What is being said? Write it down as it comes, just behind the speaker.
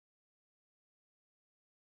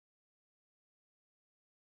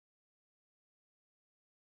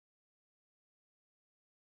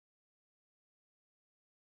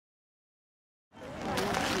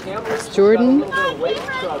It's Jordan.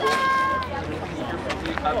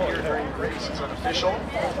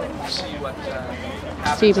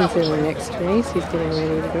 Steven's in the next race. He's getting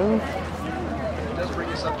ready to go. It does bring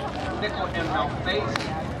us up to Nickel and Malface.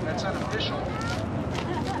 That's unofficial.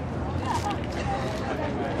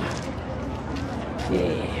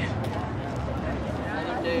 Yeah.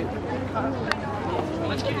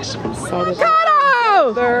 Let's give you some Excited.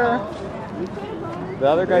 The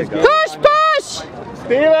other guy's good. Push, push!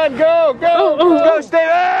 Steven, go, go! Go,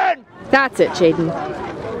 Steven! That's it, Jaden.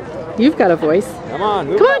 You've got a voice. Come on,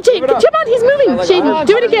 move Come on, Jaden. Come on, he's moving. Jaden,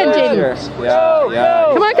 do it again, Jaden. Yeah, yeah.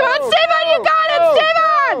 Come on, Steven, you got it,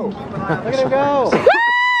 Steven! Look at him go. Woo!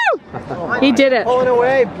 He did it. Pulling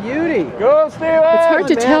away, beauty. Go, Steven! It's hard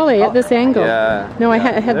to tell at this angle. Yeah. No, I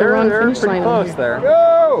had the wrong finish line on here. There.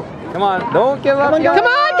 Go! Come on, don't give up. Come on, come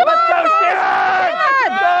on! Let's go, Steven!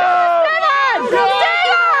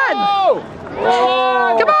 Come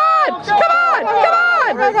on! Come on! Come on! Go!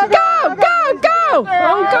 Go! Go!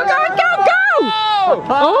 Oh, go! Go! Go! Go!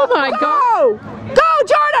 Oh my God! Go,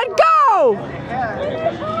 Jordan! Go!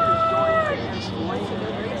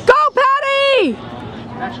 Go, Patty!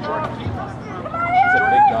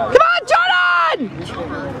 Come on, Jordan!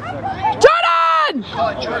 Jordan!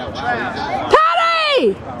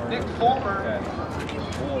 Patty!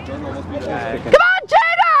 Come on,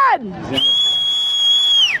 Jaden!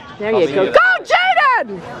 There you go. Go, Jaden!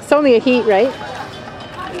 It's only a heat, right?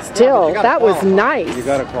 Still, that was nice. You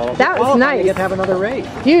gotta qualify. That was nice. You get to have another race.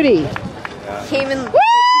 Beauty. Came in. Woo!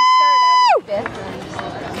 Fifth.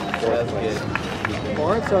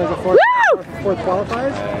 Fourth, so is it fourth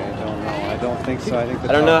qualifiers? I don't know. I don't think so. I think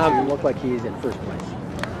I don't know how he looked like he's in first place.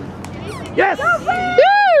 Yes!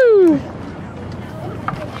 Woo!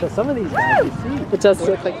 So some of these guys you see. It does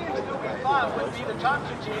look like. Would be the top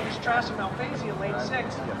two teams, Trask and Malfazy in lane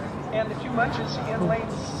 6, and the two Munches in lane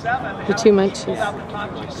 7. The two Munches. Without the top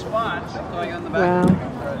two spots. Wow.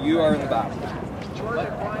 You are in the back.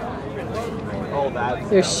 Oh, that's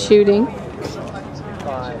They're shooting.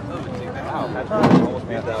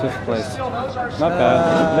 fifth place. Not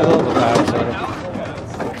bad. Middle of the pack, sort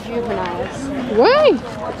of. Juveniles. Why?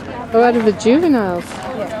 Oh, out of the juveniles.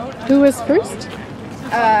 Yeah. Who was first?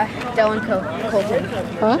 Dell and Colton.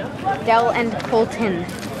 Huh? Dell and Colton.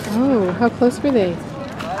 Oh, how close were they? I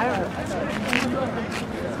don't know.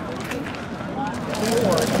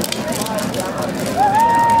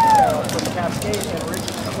 From Cascade and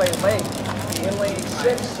Richards Clay Lake. In lane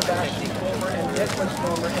 6, Sebastian Fulmer and Nicholas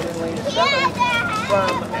Fulmer, and in lane 7 from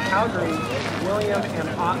Calgary, William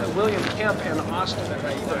Kemp and Austin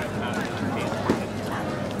Regatta.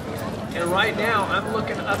 And right now, I'm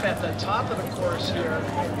looking up at the top of the course here.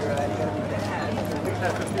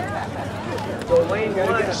 The lane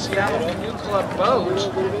 1 Seattle Canoe Club boat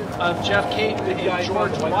of Jeff Caton and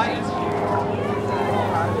George White.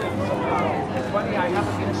 Funny, I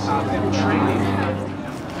haven't been seeing them training.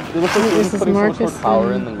 It looks like This is putting so much more Marcus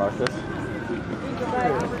power and- in than Marcus.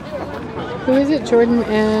 Who is it? Jordan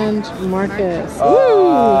and Marcus.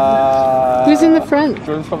 Woo! Who's in the front?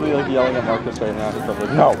 Jordan's probably like yelling at Marcus right now. He's probably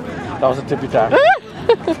like, no, that was a tippy tap.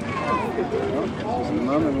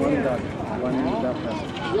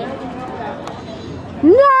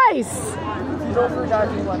 Nice!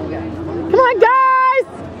 Come on, guys!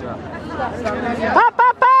 Up,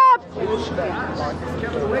 up, up!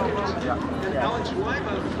 Kevin Wickens and Alex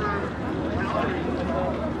Wyman from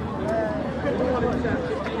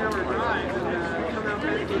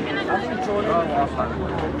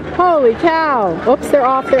Holy cow! Oops, they're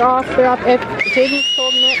off, they're off, they're off. Jaden's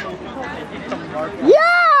holding it.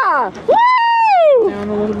 Yeah! Woo! Down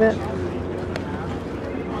a little bit.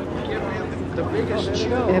 the biggest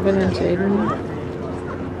show. Evan and Jaden.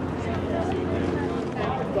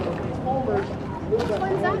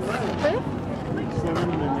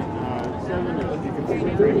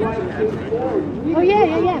 Oh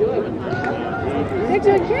yeah. They're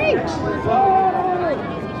doing great.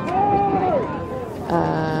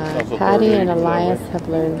 Patty and Elias have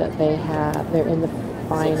learned that they're in the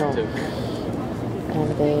final,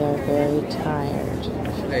 and they are very tired.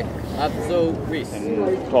 Okay, so Reese.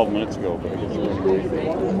 12 minutes ago, but I guess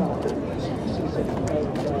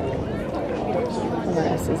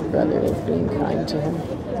Elias's brother is being kind to him.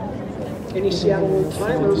 Any Seattle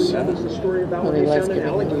climbers, that was the story about Well, when he they was found an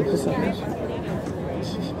giving him alligator. massage.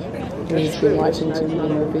 He's been watching too many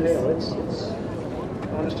movies. It's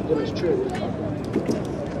honest to goodness truth.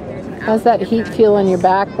 How's that heat feel on your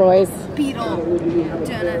back, boys? Beetle.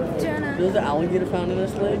 There's an alligator found in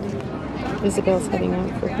this lake. Isabel's heading out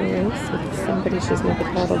for her race with somebody she's never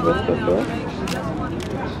paddled with before.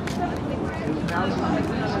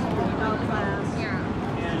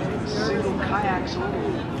 kayaks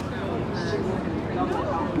only. Single and double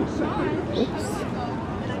alcohol. Oops.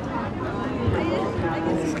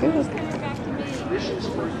 That's good. Missions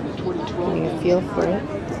for the 2012. Getting a feel for it.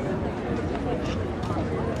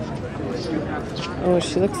 Oh,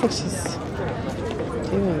 she looks like she's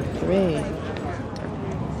doing great.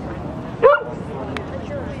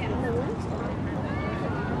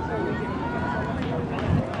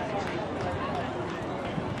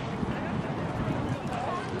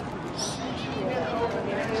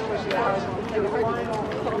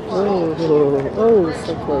 Oh,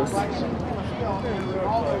 so close.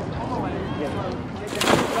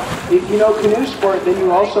 If you know canoe sport, then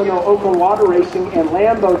you also know open water racing, and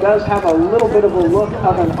Lambo does have a little bit of a look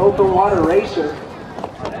of an open water racer.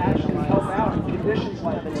 To actually help out in conditions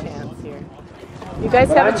like this. You guys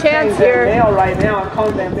have a chance here. Male right now, I'm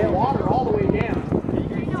calling Van Male water all the way down,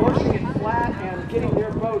 forcing it flat and getting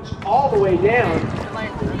their boats all the way down.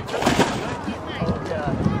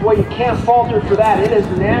 Well, you can't falter for that. It is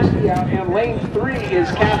nasty out, and lane 3 is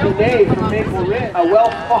Captain Dave from Maple Ridge. A well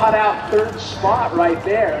fought out third spot right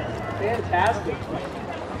there. Fantastic.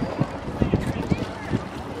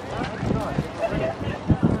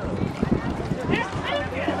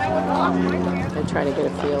 I try to get a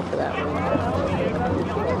feel for that one.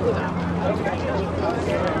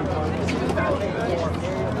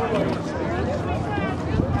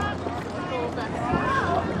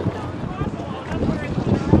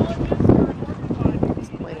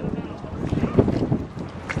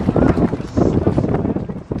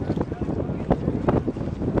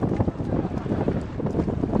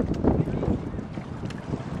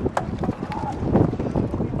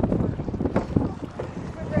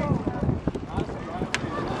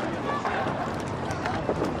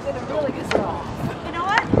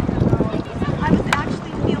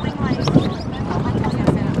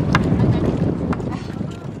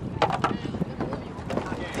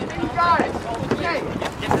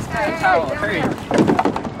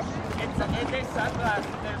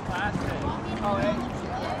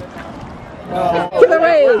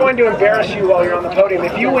 We're going to embarrass you while you're on the podium.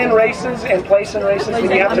 If you win races and place in races, then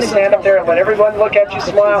you have to stand up there and let everyone look at you,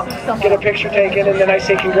 smile, get a picture taken, and then I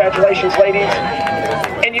say congratulations, ladies.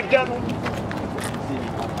 And you've done...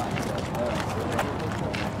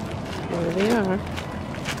 There they are.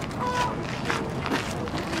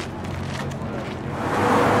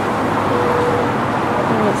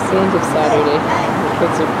 Oh, it's the end of Saturday. The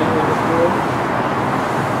kids are playing in the pool.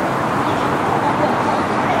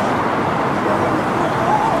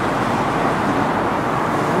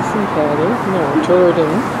 Patty, no,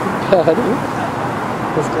 Jordan, Patty.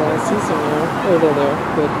 His glasses are now, oh, they're there,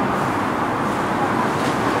 good.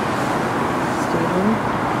 Steven.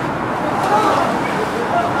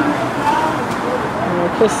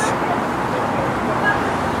 Marcus.